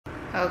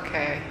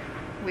Okay,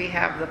 we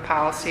have the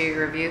Policy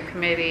Review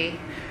Committee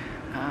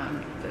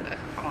on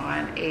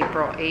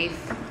April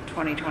 8th,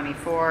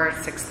 2024,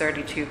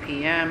 6:32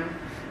 p.m.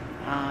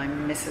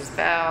 Mrs.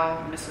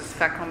 Bell, Mrs.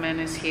 Feckelman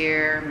is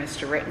here,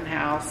 Mr.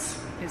 Rittenhouse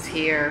is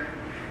here,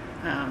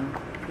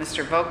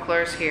 Mr.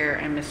 Vogler is here,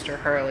 and Mr.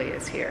 Hurley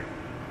is here.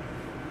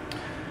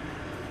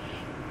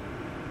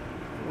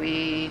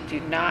 We do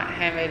not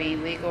have any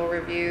legal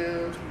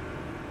review.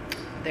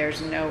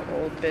 There's no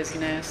old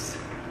business.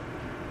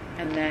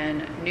 And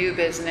then new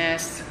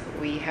business,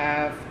 we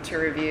have to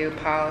review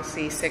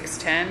policy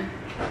 610.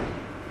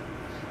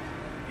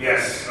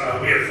 Yes,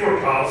 we have 4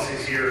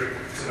 policies here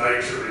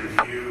tonight to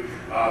review.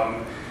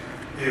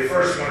 The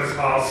first one is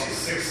policy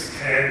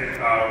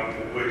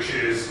 610, which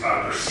is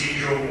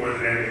procedural more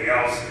than anything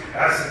else. It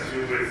has to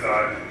do with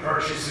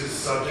purchases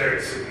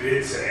subject to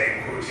bids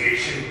and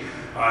quotation.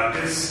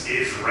 This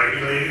is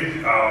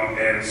regulated,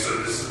 and so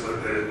this is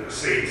what the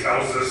state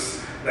tells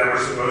us that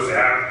we're supposed to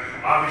have.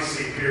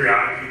 Obviously,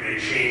 periodically they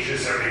change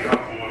this every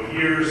couple of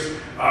years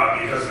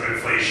because of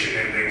inflation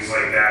and things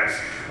like that.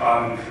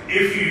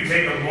 If you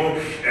take a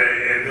look,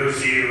 and those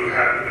of you who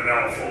have the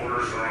vanilla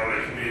folders or on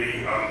the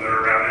committee that are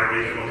around there, we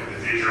can look at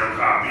the digital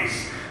copies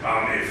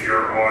if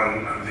you're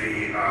on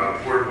the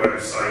board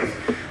website.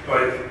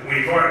 But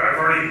I've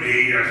already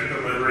made, I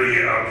took the liberty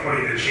of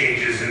putting the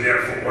changes in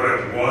there for what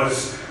it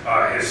was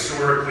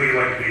historically.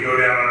 Like if you go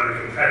down under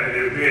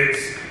competitive bids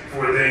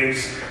for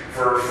things,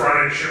 for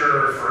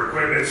furniture, for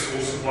equipment, school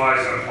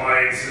supplies, and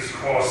appliances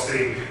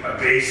costing a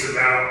base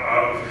amount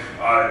of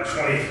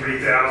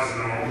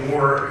 $23,000 or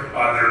more,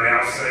 they're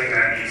now saying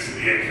that needs to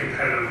be a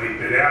competitively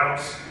bid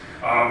out.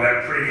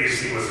 That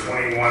previously was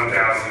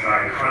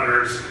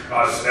 $21,900,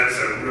 so that's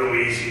a real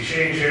easy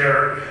change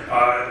there.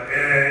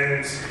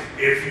 And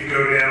if you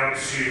go down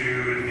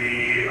to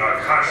the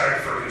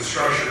contract for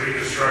construction,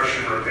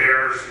 reconstruction,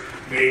 repairs,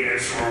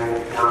 maintenance, or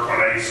work on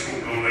any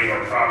school building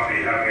or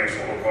property having a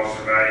total cost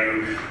of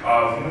value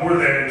of more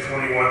than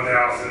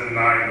 $21,900,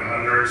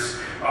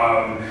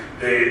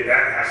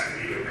 that has to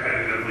be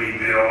competitively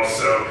bid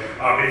also.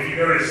 If you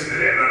notice, and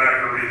I'm not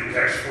going to read the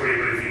text for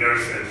you, but if you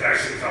notice in the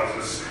text, it tells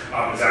us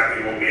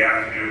exactly what we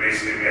have to do.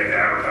 Basically, we have to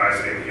advertise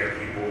it and get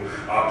people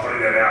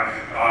putting that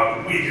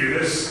out. We do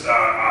this,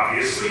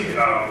 obviously,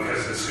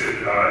 because it's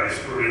good, it's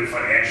prudent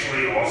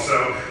financially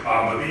also,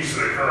 but these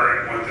are the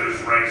current, what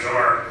those regs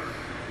are.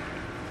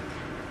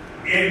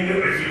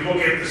 If you look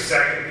at the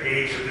second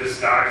page of this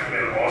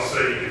document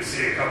also, you can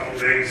see a couple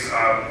things.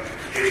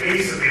 It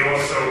basically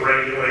also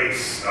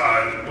regulates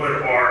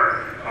what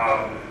are,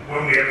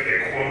 when we have to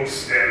get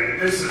quotes,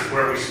 and this is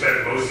where we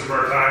spend most of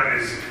our time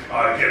is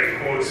getting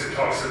quotes. It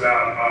talks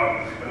about,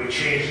 and we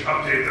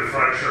update the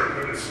furniture,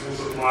 equipment, school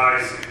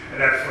supplies,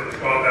 and that's from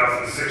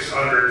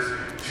 $12,600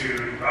 to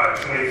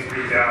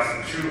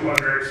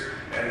 $23,200.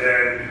 And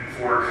then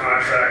for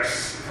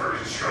contracts for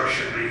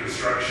construction,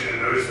 reconstruction,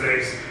 and those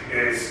things,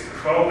 it's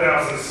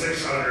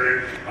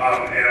 $12,600.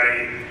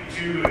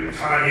 And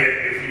Tanya,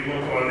 if you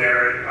look on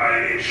there,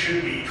 it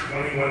should be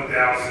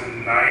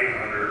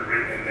 $21,900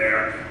 written in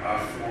there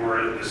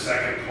for the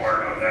second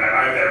part of that.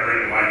 I have that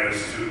written in my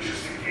notes too,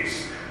 just in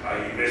case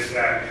you missed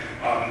that.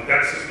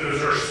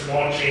 Those are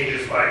small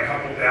changes by a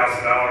couple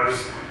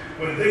 $1,000s.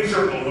 When things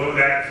are below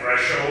that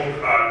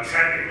threshold,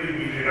 technically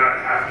we do not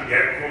have to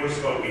get quotes,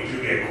 but we do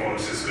get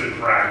quotes. It's good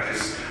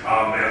practice,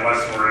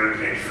 unless we're in a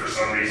pinch for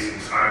some reason,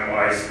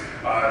 time-wise.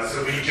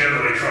 So we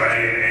generally try,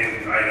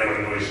 and I know it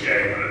annoys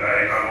Jay, but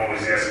I'm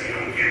always asking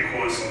him to get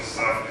quotes on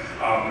stuff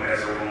as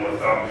a rule of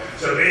thumb.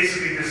 So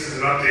basically, this is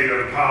an update of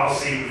the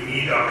policy. We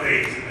need to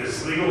update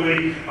this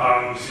legally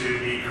to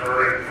be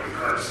current with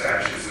current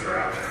statutes that are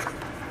out there.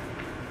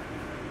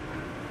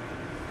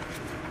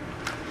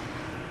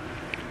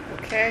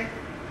 Okay.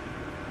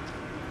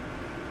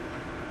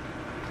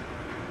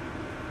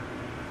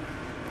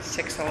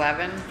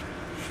 611.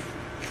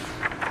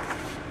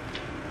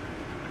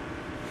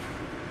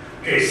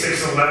 Okay,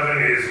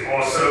 611 is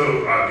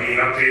also being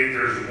updated.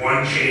 There's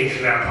one change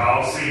in that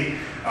policy.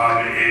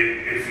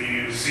 If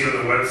you see on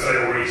the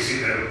website or you see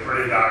the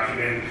printed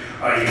document,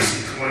 you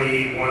see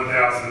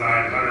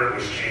 $21,900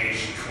 was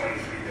changed to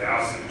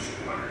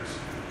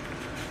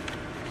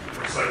 $23,200.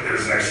 Looks like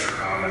there's an extra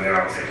comma there.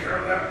 I'll take care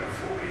of that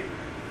before we.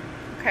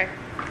 Okay.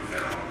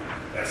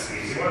 That's an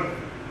easy one.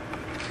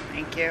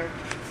 Thank you.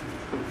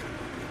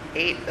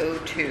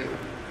 802.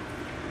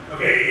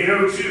 Okay,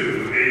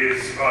 802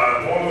 is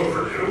long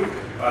overdue.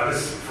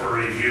 This is for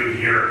review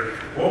here.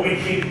 What we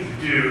need to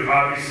do,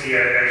 obviously,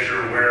 as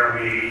you're aware,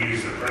 we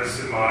use the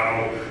Princeton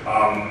model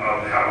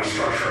of how we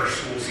structure our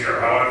schools here.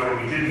 However,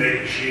 we did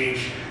make a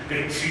change, I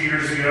think 2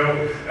 years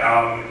ago,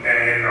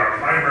 and our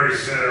primary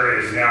center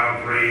is now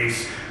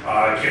grades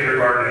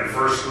kindergarten and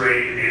first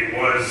grade. It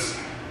was,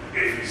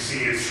 if you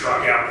see it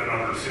struck out, the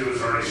number 2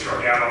 is already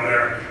struck out on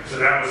there. So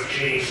that was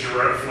changed to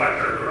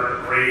reflect our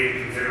current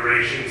grade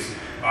configurations.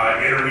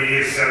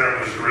 Intermediate center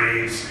was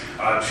grades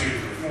 2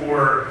 through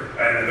 4,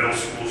 and the middle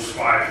school is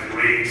 5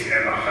 through 8,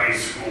 and the high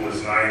school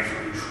is 9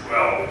 through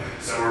 12.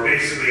 So we're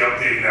basically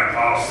updating that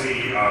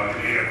policy in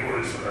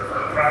accordance with our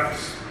current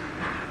practice.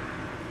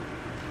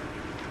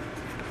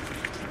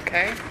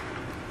 Okay.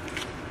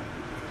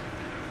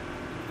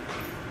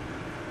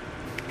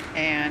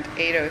 And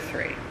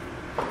 803.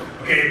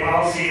 Okay,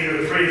 policy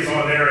 803 is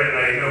on there, and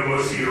I know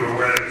most of you are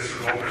aware that Mr.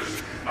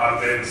 Volker's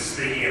been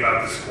speaking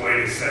about this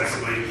quite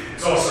extensively.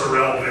 It's also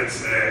relevant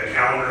to the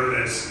calendar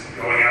that's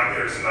going out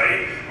there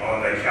tonight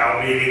on the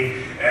Cal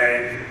meeting.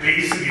 And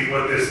basically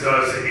what this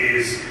does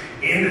is,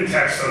 in the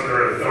text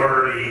under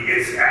authority,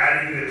 it's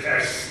adding the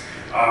text.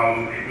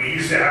 We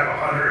used to have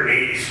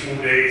 180 school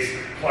days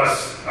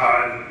plus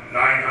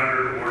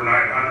 900 or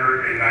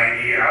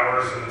 990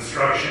 hours of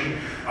instruction.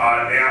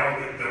 Now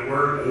the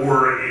word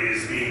 "or"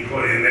 is being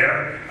put in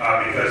there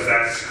because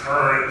that's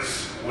current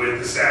with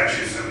the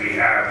statutes that we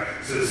have.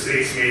 So the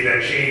state's made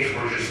that change.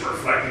 We're just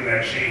reflecting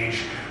that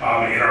change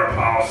in our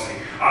policy.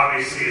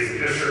 Obviously, as a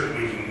district,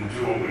 we can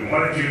do what we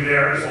want to do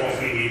there as long as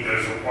we meet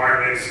those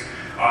requirements.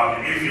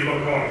 If you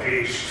look on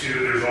page 2,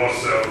 there's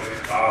also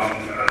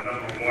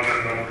number 1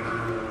 and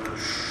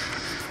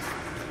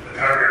the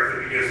paragraph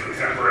that begins with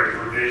temporary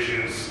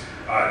provisions.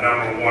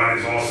 Number 1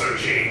 is also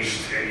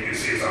changed, and you can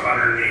see it's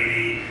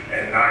 180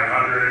 and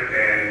 900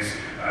 and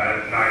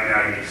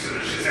 990. So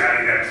it's just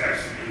adding that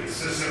text to be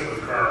consistent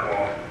with current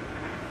law.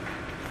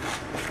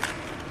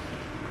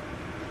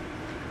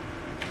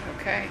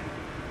 Okay.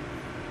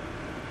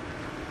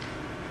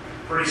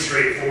 Pretty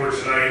straightforward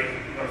tonight.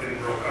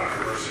 Nothing real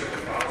controversial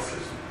with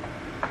policies.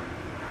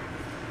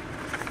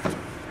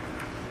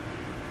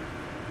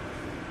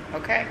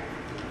 Okay.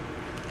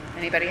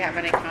 Anybody have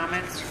any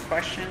comments,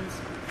 questions?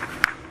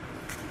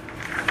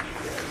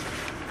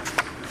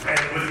 And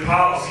with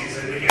policies,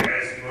 I think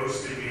as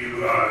most of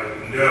you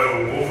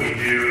know, what we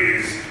do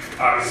is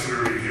obviously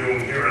we review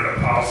them here in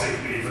the policy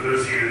committee. For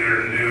those of you that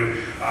are new,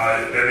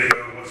 then they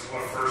go to what's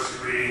called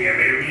first reading, and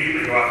they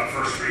immediately go out to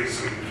first reading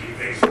so we can keep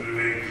things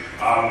moving.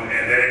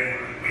 And then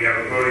we have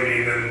a voting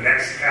meeting. Then the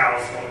next Cal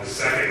is called the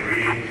second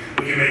reading.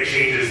 We can make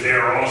changes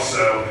there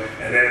also,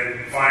 and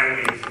then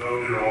finally it's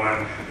voted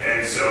on.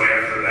 And so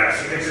after that,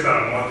 so it takes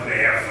about a month and a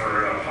half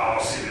for a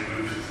policy to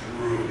move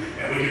through,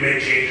 and we can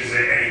make changes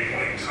at any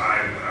point in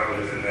time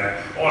within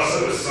that.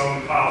 Also, with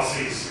some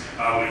policies,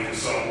 we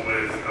consult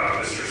with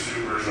Mr.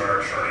 Supers, our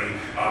attorney.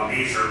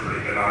 These are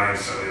pretty benign,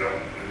 so we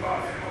don't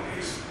involve him on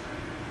these.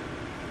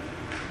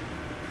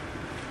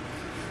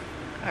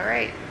 All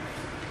right.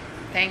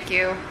 Thank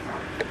you.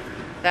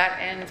 That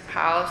ends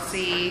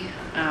policy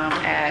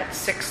at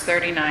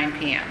 6:39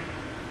 p.m.